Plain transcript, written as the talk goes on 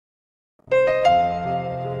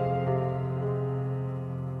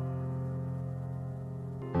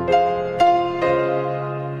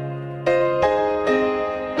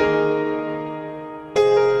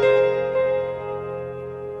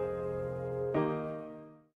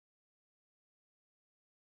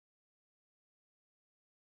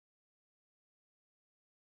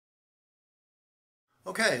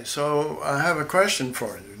Okay, so I have a question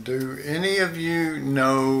for you. Do any of you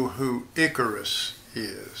know who Icarus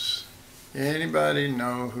is? Anybody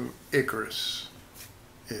know who Icarus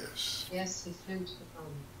is? Yes, he flew to the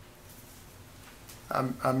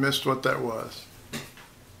phone. I missed what that was.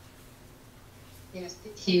 Yes,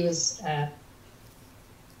 he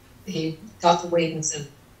got the wings and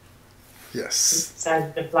he Yes,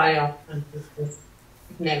 decided to fly up and it was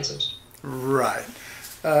ignited. right.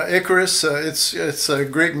 Icarus, it's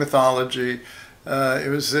Greek mythology. It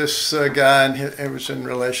was this guy, and it was in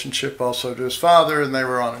relationship also to his father, and they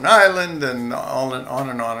were on an island, and on and on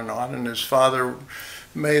and on and on. And his father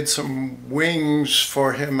made some wings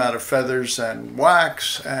for him out of feathers and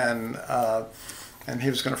wax, and he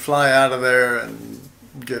was going to fly out of there and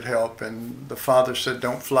get help. And the father said,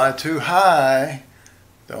 "Don't fly too high.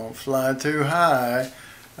 Don't fly too high."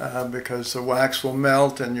 Because the wax will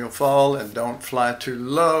melt and you'll fall, and don't fly too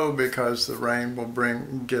low because the rain will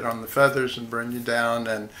get on the feathers and bring you down.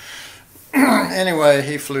 And anyway,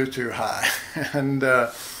 he flew too high. And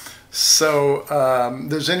does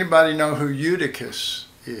anybody know who Eutychus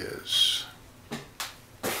is?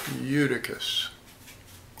 Eutychus.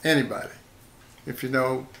 Anybody? If you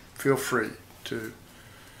know, feel free to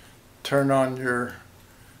turn on your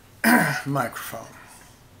microphone.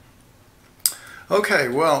 Okay,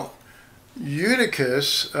 well,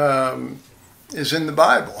 Eutychus is in the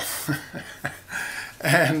Bible.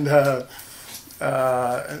 And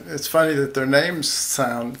it's funny that their names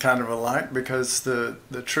sound kind of alike, because the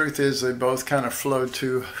truth is they both kind of flow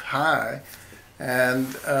too high. And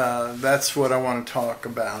that's what I want to talk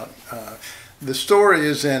about. The story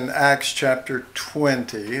is in Acts chapter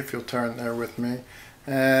 20, if you'll turn there with me.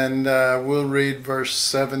 And we'll read verse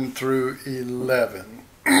 7 through 11.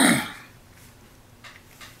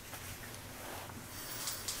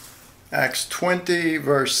 Acts 20,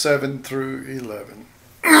 verse 7 through 11.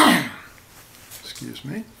 Excuse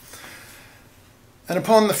me. And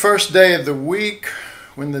upon the first day of the week,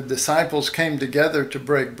 when the disciples came together to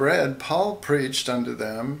break bread, Paul preached unto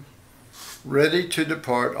them, ready to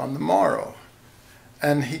depart on the morrow.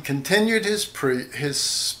 And he continued his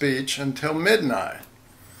speech until midnight.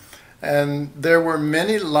 And there were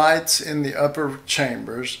many lights in the upper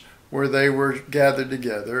chambers where they were gathered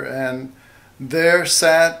together, and there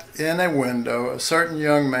sat in a window a certain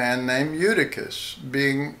young man named Eutychus,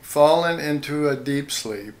 being fallen into a deep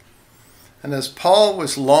sleep. And as Paul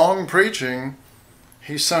was long preaching,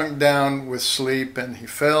 he sunk down with sleep, and he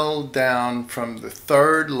fell down from the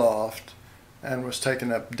third loft and was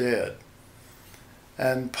taken up dead.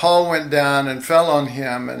 And Paul went down and fell on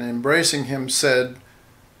him, and embracing him said,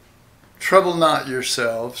 "Trouble not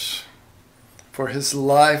yourselves, for his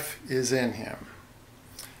life is in him."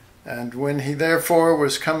 And when he therefore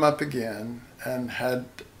was come up again, and had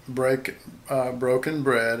broken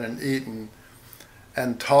bread and eaten,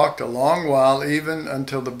 and talked a long while, even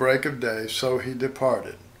until the break of day, so he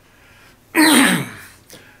departed.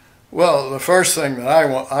 Well, the first thing that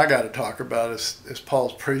I got to talk about is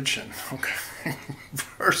Paul's preaching. Okay,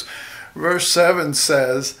 verse 7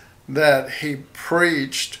 says that he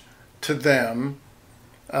preached to them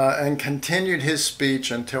and continued his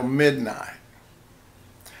speech until midnight.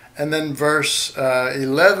 And then verse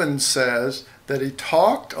 11 says that he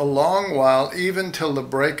talked a long while, even till the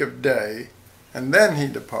break of day, and then he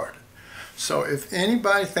departed. So if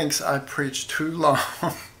anybody thinks I preach too long,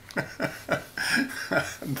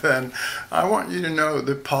 then I want you to know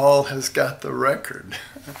that Paul has got the record.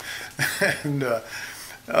 And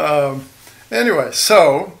anyway,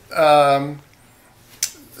 so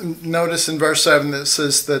notice in verse 7 that it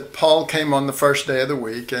says that Paul came on the first day of the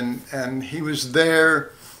week, and he was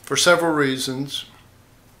there for several reasons.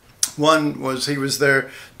 One was he was there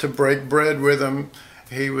to break bread with them.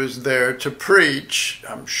 He was there to preach.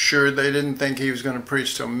 I'm sure they didn't think he was going to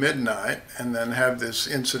preach till midnight and then have this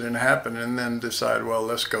incident happen and then decide, well,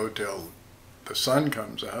 let's go till the sun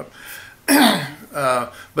comes up.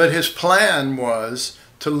 But his plan was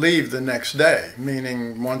to leave the next day,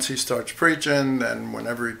 meaning once he starts preaching, then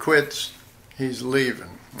whenever he quits, he's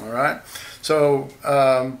leaving. All right? So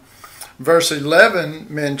verse 11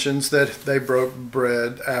 mentions that they broke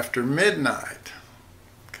bread after midnight.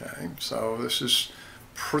 Okay, so this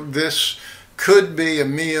could be a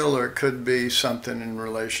meal, or it could be something in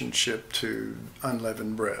relationship to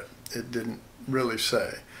unleavened bread. It didn't really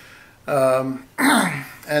say.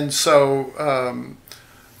 And so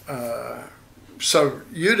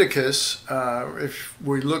Eutychus, if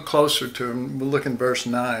we look closer to him, we'll look in verse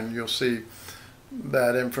 9, you'll see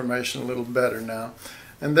that information a little better now.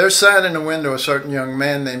 And there sat in a window a certain young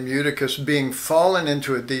man named Eutychus, being fallen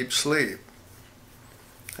into a deep sleep.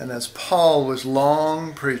 And as Paul was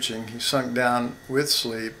long preaching, he sunk down with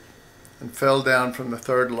sleep and fell down from the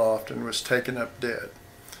third loft and was taken up dead.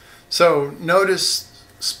 So notice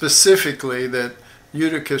specifically that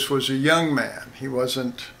Eutychus was a young man. He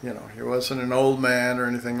wasn't, he wasn't an old man or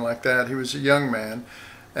anything like that. He was a young man,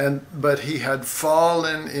 but he had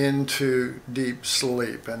fallen into deep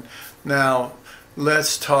sleep. And now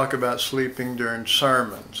let's talk about sleeping during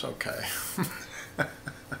sermons, okay?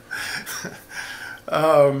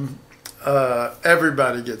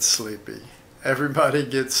 Everybody gets sleepy. Everybody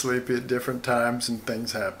gets sleepy at different times and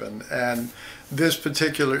things happen. And this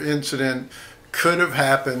particular incident could have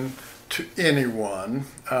happened to anyone.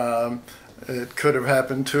 It could have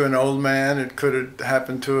happened to an old man. It could have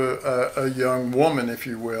happened to a young woman, if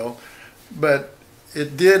you will. But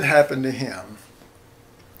it did happen to him.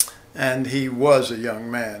 And he was a young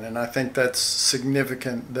man. And I think that's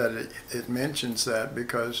significant that it mentions that,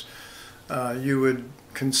 because you would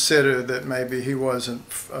consider that maybe he wasn't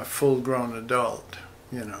a full-grown adult.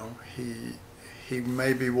 He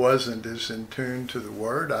maybe wasn't as in tune to the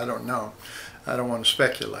word. I don't know. I don't want to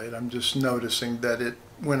speculate. I'm just noticing that it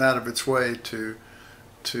went out of its way to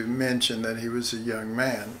mention that he was a young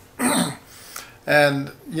man.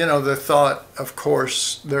 And the thought, of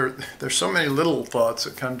course, there's so many little thoughts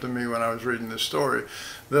that come to me when I was reading this story.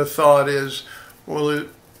 The thought is, well,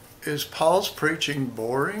 is Paul's preaching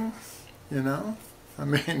boring? I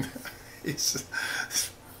mean, he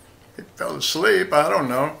fell asleep. I don't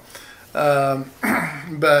know.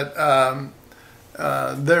 But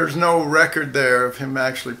there's no record there of him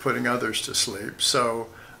actually putting others to sleep. So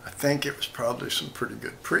I think it was probably some pretty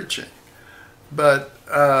good preaching. But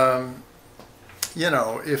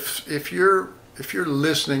if you're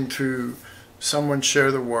listening to someone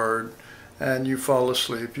share the word and you fall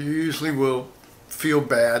asleep, you usually will feel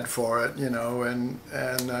bad for it, and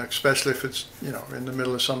especially if it's in the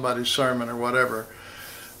middle of somebody's sermon or whatever.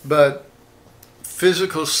 But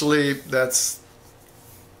physical sleep, that's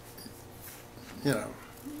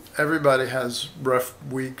everybody has rough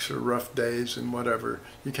weeks or rough days and whatever.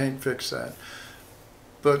 You can't fix that.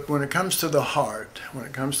 But when it comes to the heart,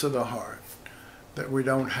 that we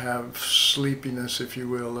don't have sleepiness, if you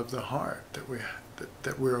will, of the heart, that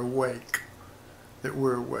we're awake. That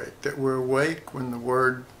we're awake when the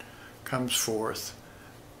word comes forth.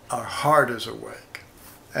 Our heart is awake.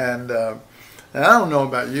 And I don't know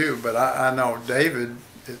about you, but I know David,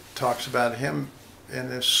 it talks about him in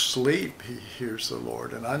his sleep, he hears the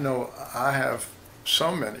Lord. And I know I have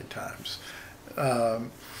so many times.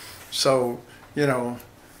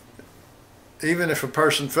 Even if a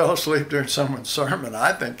person fell asleep during someone's sermon,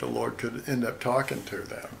 I think the Lord could end up talking to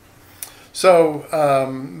them. So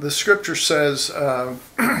the scripture says,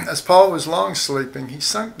 as Paul was long sleeping, he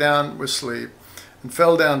sunk down with sleep and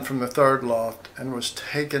fell down from the third loft and was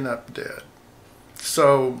taken up dead.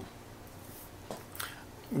 So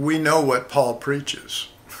we know what Paul preaches.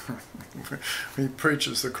 He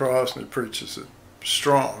preaches the cross and he preaches it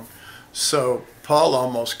strong. So Paul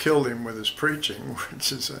almost killed him with his preaching,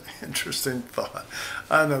 which is an interesting thought.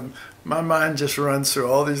 I know my mind just runs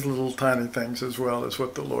through all these little tiny things as well as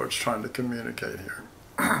what the Lord's trying to communicate here.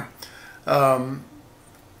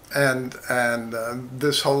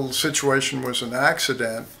 This whole situation was an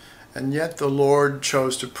accident, and yet the Lord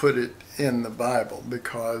chose to put it in the Bible,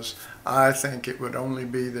 because I think it would only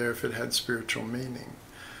be there if it had spiritual meaning.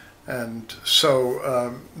 And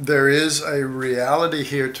so there is a reality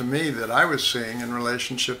here to me that I was seeing in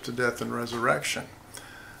relationship to death and resurrection.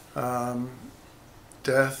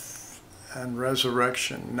 Death and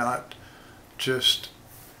resurrection, not just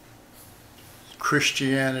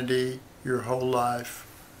Christianity your whole life,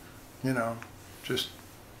 just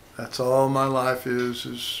that's all my life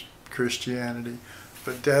is Christianity,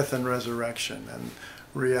 but death and resurrection and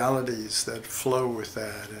realities that flow with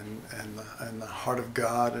that, and the heart of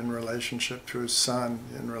God in relationship to his Son,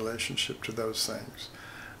 in relationship to those things.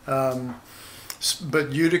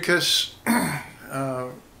 But Eutychus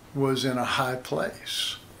was in a high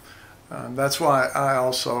place. That's why I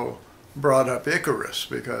also brought up Icarus,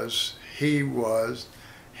 because he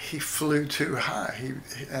flew too high.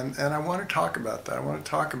 And I want to talk about that. I want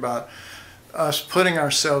to talk about us putting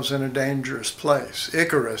ourselves in a dangerous place.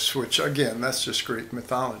 Icarus, which again, that's just Greek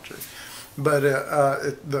mythology. But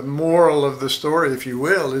the moral of the story, if you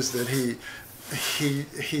will, is that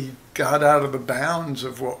he got out of the bounds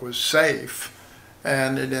of what was safe,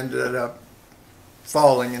 and it ended up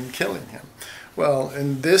falling and killing him. Well,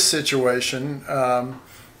 in this situation,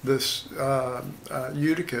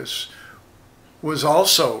 Eutychus was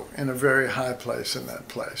also in a very high place in that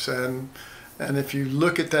place. And if you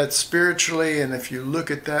look at that spiritually, and if you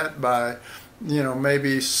look at that by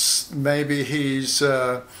maybe he's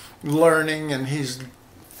learning, and he's,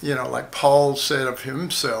 like Paul said of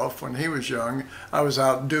himself when he was young, I was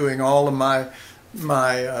outdoing all of my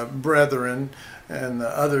brethren and the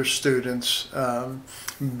other students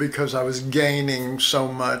because I was gaining so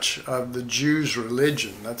much of the Jews'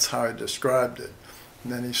 religion. That's how he described it.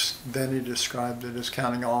 And then he described it as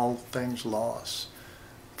counting all things lost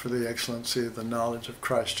for the excellency of the knowledge of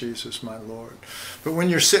Christ Jesus my Lord. But when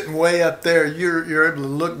you're sitting way up there, you're able to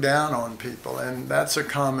look down on people, and that's a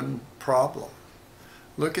common problem.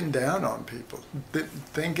 Looking down on people,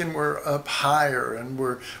 thinking we're up higher and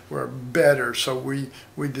we're better, so we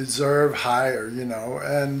deserve higher,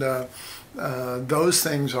 and those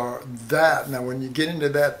things are that. Now, when you get into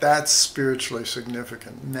that, that's spiritually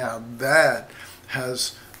significant. Now, that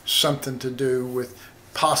has something to do with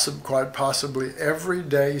quite possibly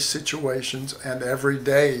everyday situations, and every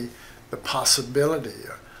day the possibility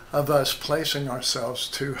of us placing ourselves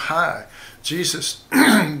too high. Jesus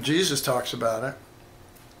talks about it,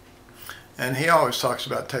 and he always talks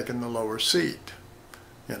about taking the lower seat.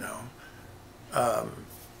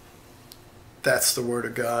 That's the word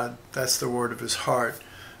of God. That's the word of his heart.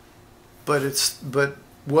 But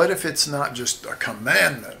what if it's not just a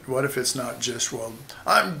commandment? What if it's not just, well,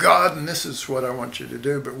 I'm God and this is what I want you to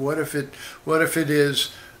do? But what if it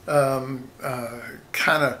is kind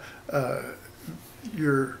of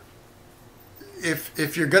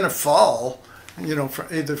if you're going to fall,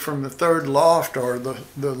 either from the third loft or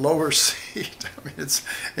the lower seat. I mean,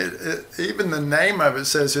 even the name of it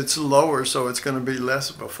says it's lower, so it's going to be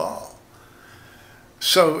less of a fall.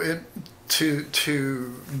 So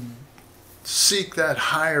to seek that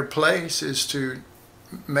higher place is to,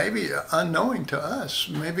 maybe unknowing to us,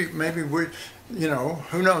 maybe we,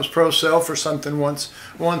 who knows, pro-self or something wants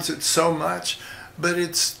it so much, but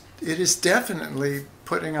it is definitely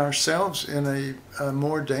putting ourselves in a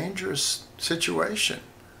more dangerous situation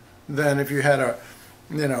than if you had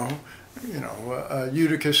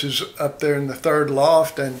Eutychus is up there in the third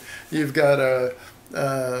loft, and you've got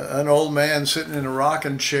an old man sitting in a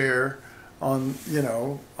rocking chair on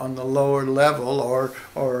the lower level,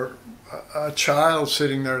 or a child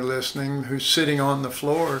sitting there listening who's sitting on the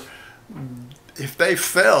floor. If they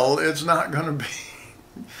fell, it's not going to be,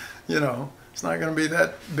 it's not going to be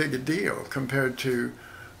that big a deal compared to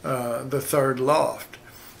the third loft.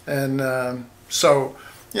 And so,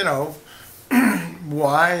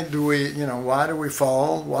 why do we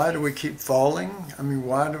fall? Why do we keep falling? I mean,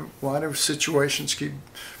 why do situations keep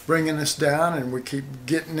bringing us down, and we keep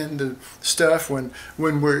getting into stuff when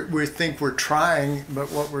we think we're trying,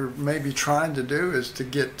 but what we're maybe trying to do is to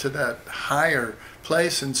get to that higher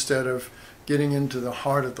place instead of getting into the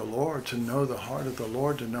heart of the Lord, to know the heart of the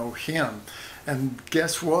Lord, to know him. And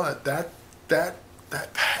guess what? That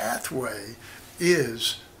pathway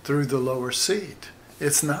is through the lower seat.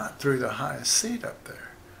 It's not through the highest seat up there.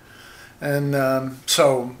 And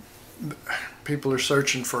so people are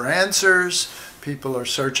searching for answers. People are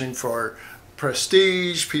searching for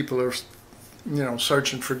prestige. People are,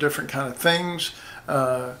 searching for different kind of things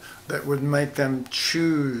that would make them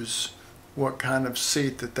choose what kind of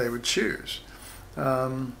seat that they would choose.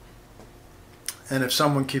 And if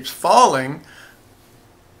someone keeps falling,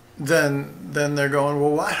 then they're going,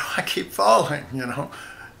 well, why do I keep falling?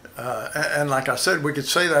 And like I said, we could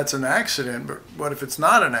say that's an accident, but what if it's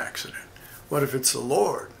not an accident? What if it's the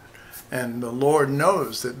Lord? And the Lord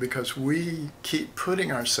knows that because we keep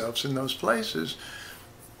putting ourselves in those places,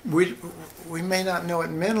 we may not know it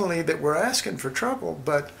mentally that we're asking for trouble,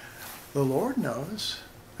 but the Lord knows,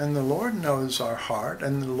 and the Lord knows our heart,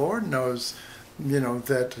 and the Lord knows,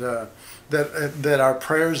 that our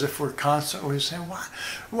prayers, if we're constantly saying,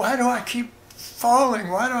 why do I keep falling?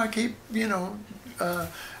 Why do I keep,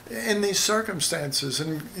 in these circumstances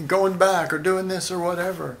and going back or doing this or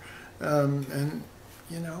whatever? And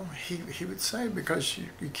he would say, because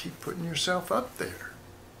you keep putting yourself up there.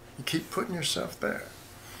 You keep putting yourself there.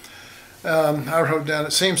 I wrote down,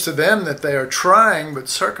 it seems to them that they are trying, but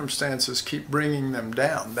circumstances keep bringing them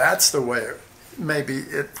down. That's the way maybe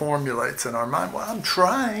it formulates in our mind. Well, I'm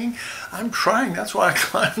trying. That's why I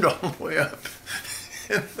climbed all the way up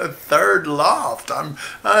in the third loft.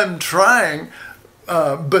 I'm trying,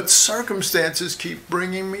 but circumstances keep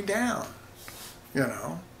bringing me down.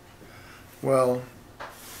 Well,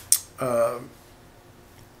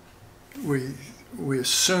 we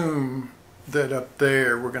assume that up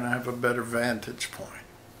there we're going to have a better vantage point,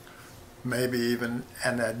 maybe even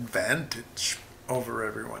an advantage over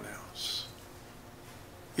everyone else,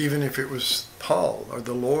 even if it was Paul or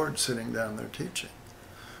the Lord sitting down there teaching.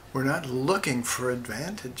 We're not looking for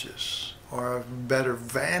advantages or a better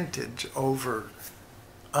vantage over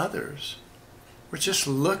others. We're just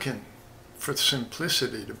looking for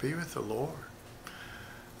simplicity to be with the Lord.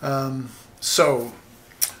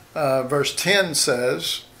 Verse 10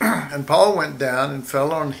 says, and Paul went down and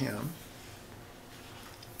fell on him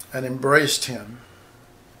and embraced him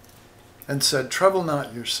and said, trouble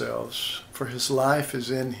not yourselves, for his life is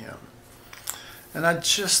in him. And I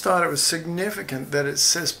just thought it was significant that it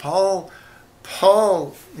says Paul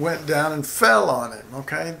went down and fell on him,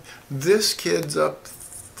 okay? This kid's up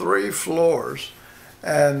 3 floors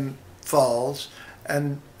and falls,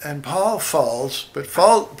 and Paul falls, but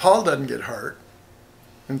Paul doesn't get hurt.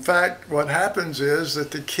 In fact, what happens is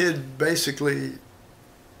that the kid basically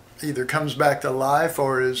either comes back to life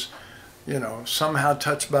or is, somehow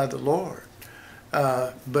touched by the Lord.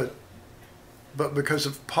 But because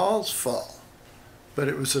of Paul's fall. But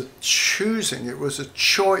it was a choosing, it was a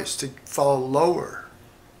choice to fall lower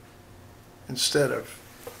instead of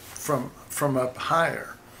from up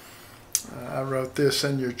higher. I wrote this,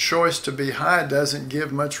 and your choice to be high doesn't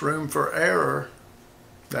give much room for error.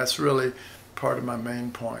 That's really part of my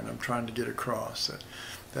main point I'm trying to get across,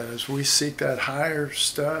 that as we seek that higher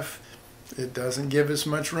stuff, it doesn't give us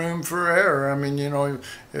much room for error. I mean,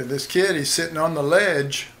 this kid, he's sitting on the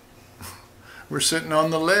ledge. We're sitting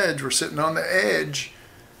on the ledge, we're sitting on the edge,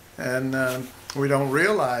 and we don't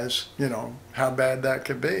realize, how bad that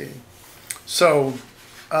could be. So,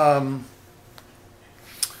 I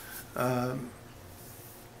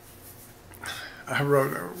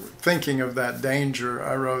wrote, thinking of that danger,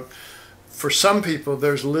 I wrote, for some people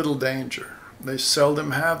there's little danger. They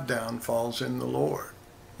seldom have downfalls in the Lord.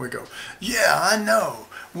 We go, yeah, I know.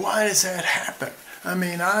 Why does that happen? I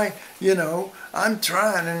mean, I'm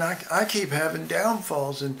trying, and I keep having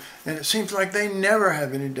downfalls, and it seems like they never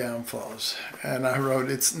have any downfalls. And I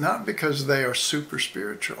wrote, it's not because they are super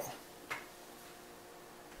spiritual.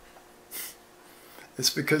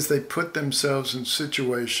 It's because they put themselves in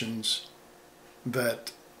situations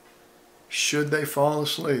that, should they fall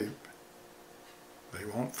asleep, they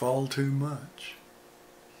won't fall too much.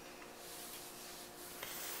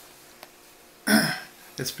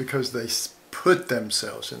 It's because they put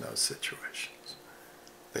themselves in those situations.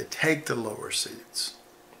 They take the lower seats.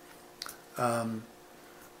 So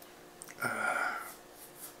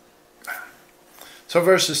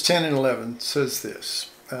verses 10 and 11 says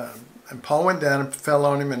this. And Paul went down and fell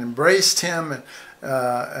on him and embraced him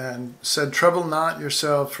and said, trouble not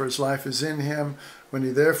yourself, for his life is in him. When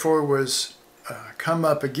he therefore was come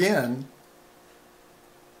up again,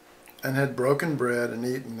 and had broken bread and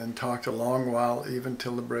eaten and talked a long while, even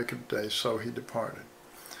till the break of day, so he departed.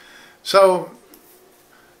 So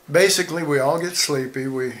basically we all get sleepy,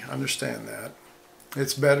 we understand that.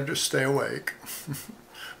 It's better to stay awake.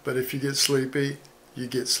 But if you get sleepy, you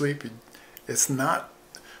get sleepy. It's not,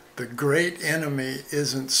 the great enemy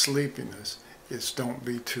isn't sleepiness, it's don't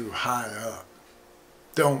be too high up.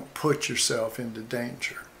 Don't put yourself into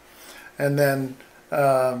danger. And then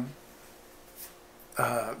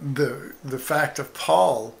the fact of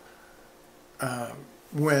Paul,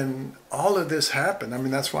 when all of this happened, I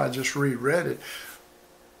mean, that's why I just reread it.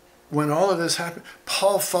 When all of this happened,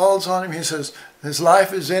 Paul falls on him. He says, his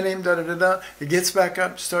life is in him, da-da-da-da. He gets back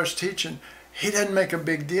up, starts teaching. He doesn't make a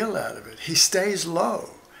big deal out of it. He stays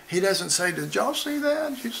low. He doesn't say, did y'all see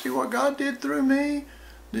that? Did you see what God did through me?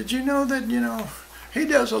 Did you know that, he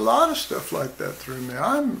does a lot of stuff like that through me.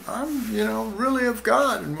 I'm really of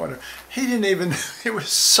God and whatever. He didn't even, it was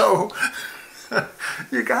so,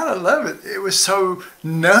 you gotta love it. It was so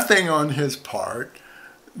nothing on his part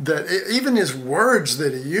that even his words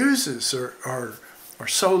that he uses are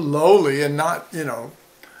so lowly and not,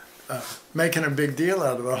 making a big deal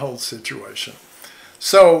out of the whole situation.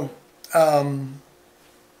 So,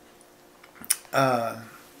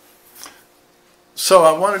 So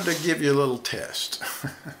I wanted to give you a little test.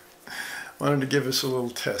 I wanted to give us a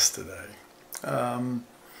little test today. I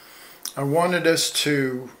wanted us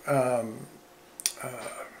to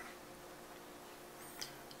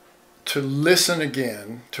listen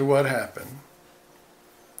again to what happened.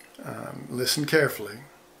 Listen carefully.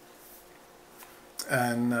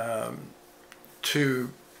 And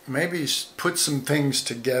to maybe put some things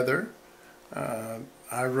together.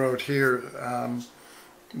 I wrote here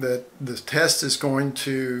that the test is going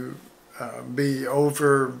to be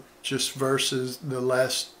over just verses, the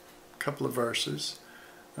last couple of verses,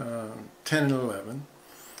 10 and 11.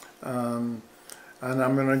 And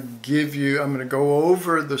I'm going to go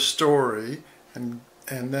over the story, and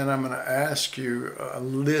then I'm going to ask you a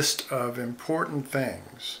list of important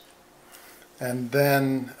things. And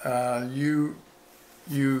then you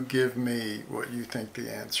you give me what you think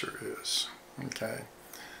the answer is. Okay?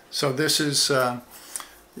 So this is,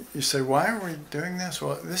 you say, why are we doing this?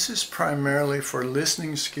 Well, this is primarily for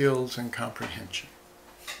listening skills and comprehension.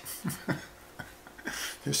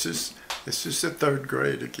 This is the third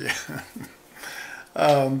grade again.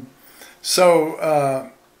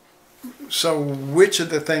 So which of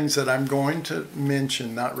the things that I'm going to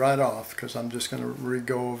mention, not right off, because I'm just going to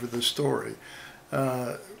re-go over the story,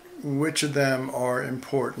 which of them are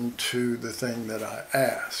important to the thing that I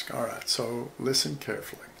ask? All right, so listen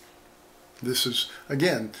carefully. This is,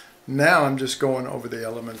 again, now I'm just going over the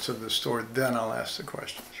elements of the story, then I'll ask the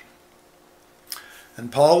questions.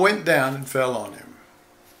 And Paul went down and fell on him.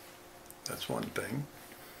 That's one thing.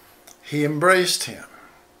 He embraced him.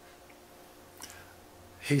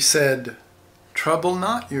 He said, "Trouble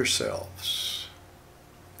not yourselves."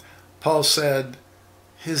 Paul said,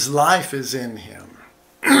 his life is in him.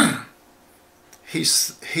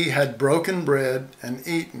 He had broken bread and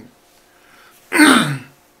eaten.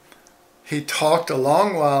 He talked a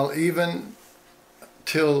long while, even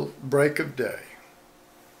till break of day.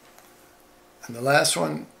 And the last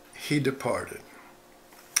one, he departed.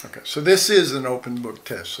 Okay, so this is an open book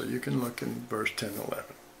test, so you can look in verse 10 and 11.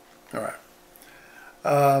 All right.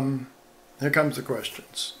 Here comes the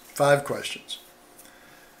questions. 5 questions.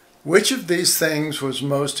 Which of these things was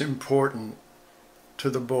most important to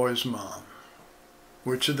the boy's mom?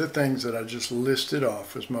 Which of the things that I just listed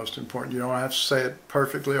off was most important? You don't have to say it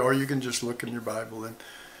perfectly, or you can just look in your Bible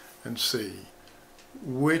and see.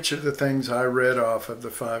 Which of the things I read off of the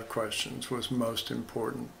 5 questions was most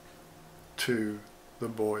important to the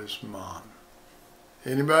boy's mom?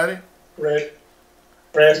 Anybody? Red.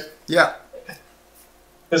 Yeah.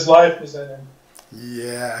 His life is in him.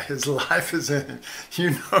 Yeah, his life is in him.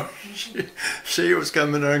 You know, she was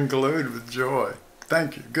coming unglued with joy.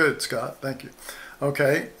 Thank you. Good, Scott. Thank you.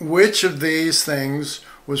 Okay. Which of these things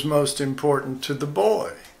was most important to the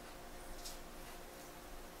boy?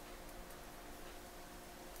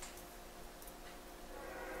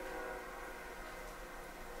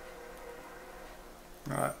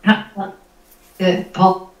 All right.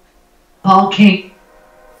 Paul came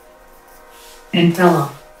and fell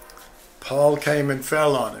on. Paul came and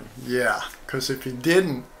fell on him. Yeah, because if he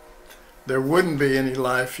didn't, there wouldn't be any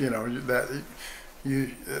life. You know,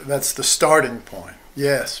 that's the starting point.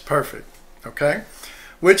 Yes, perfect. Okay.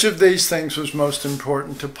 Which of these things was most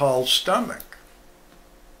important to Paul's stomach?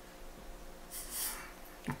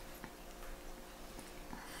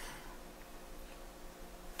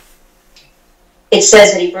 It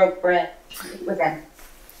says that he broke bread with them.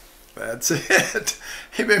 That's it.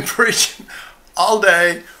 He'd been preaching all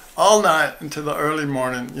day, all night until the early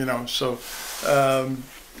morning, you know. So,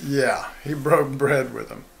 yeah, he broke bread with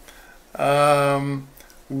them.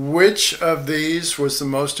 Which of these was the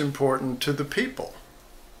most important to the people?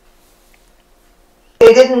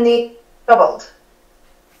 They didn't need troubled.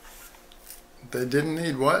 They didn't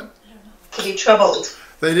need what? To be troubled.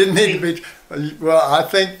 They didn't need to be. Well, I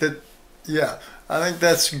think that, yeah, I think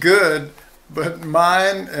that's good. But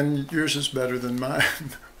mine, and yours is better than mine.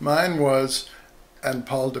 Mine was, and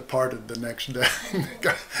Paul departed the next day.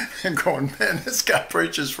 And going, man, this guy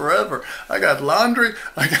preaches forever. I got laundry.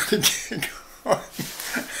 I got to get going.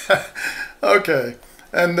 Okay.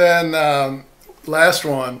 And then last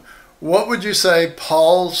one. What would you say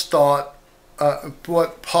Paul's thought,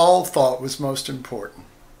 what Paul thought was most important?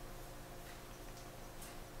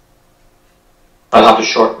 I'll have to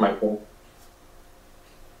shorten my prayer.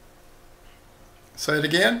 Say it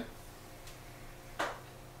again.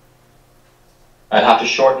 I'd have to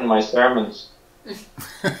shorten my sermons.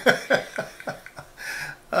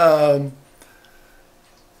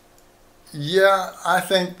 Yeah, I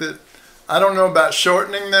think that, I don't know about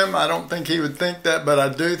shortening them. I don't think he would think that, but I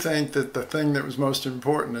do think that the thing that was most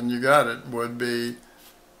important, and you got it, would be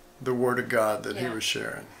the Word of God that he was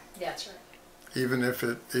sharing. That's right. Even if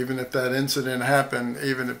that incident happened,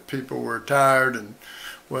 even if people were tired and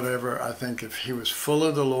whatever, I think if he was full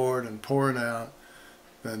of the Lord and pouring out,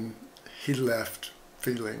 then he left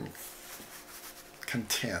feeling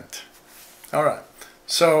content. All right.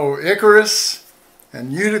 So Icarus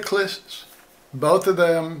and Eutychus, both of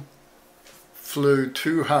them flew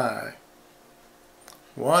too high.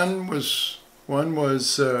 One was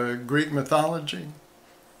Greek mythology.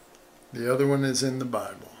 The other one is in the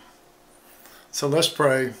Bible. So let's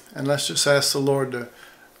pray, and let's just ask the Lord to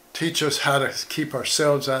teach us how to keep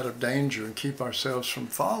ourselves out of danger and keep ourselves from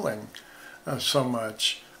falling so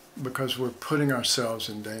much, because we're putting ourselves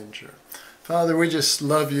in danger. Father, we just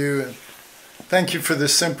love you and Thank you for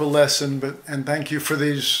this simple lesson, and thank you for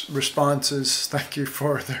these responses. Thank you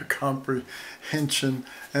for their comprehension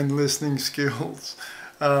and listening skills.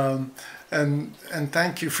 And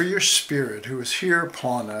thank you for your Spirit who is here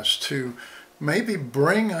upon us to maybe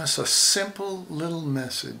bring us a simple little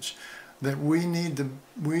message that we need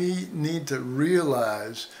to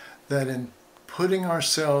realize that in putting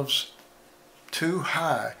ourselves too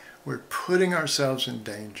high, we're putting ourselves in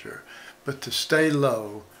danger. But to stay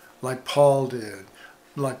low, like Paul did.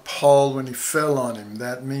 Like Paul, when he fell on him,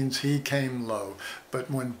 that means he came low.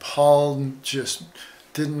 But when Paul just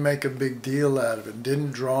didn't make a big deal out of it,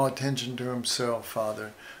 didn't draw attention to himself,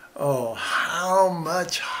 Father, oh, how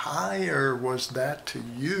much higher was that to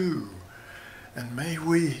you? And may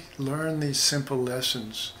we learn these simple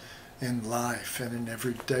lessons in life and in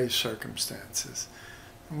everyday circumstances.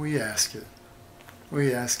 We ask it.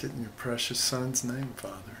 We ask it in your precious Son's name,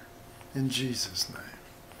 Father. In Jesus' name.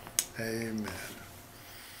 Amen.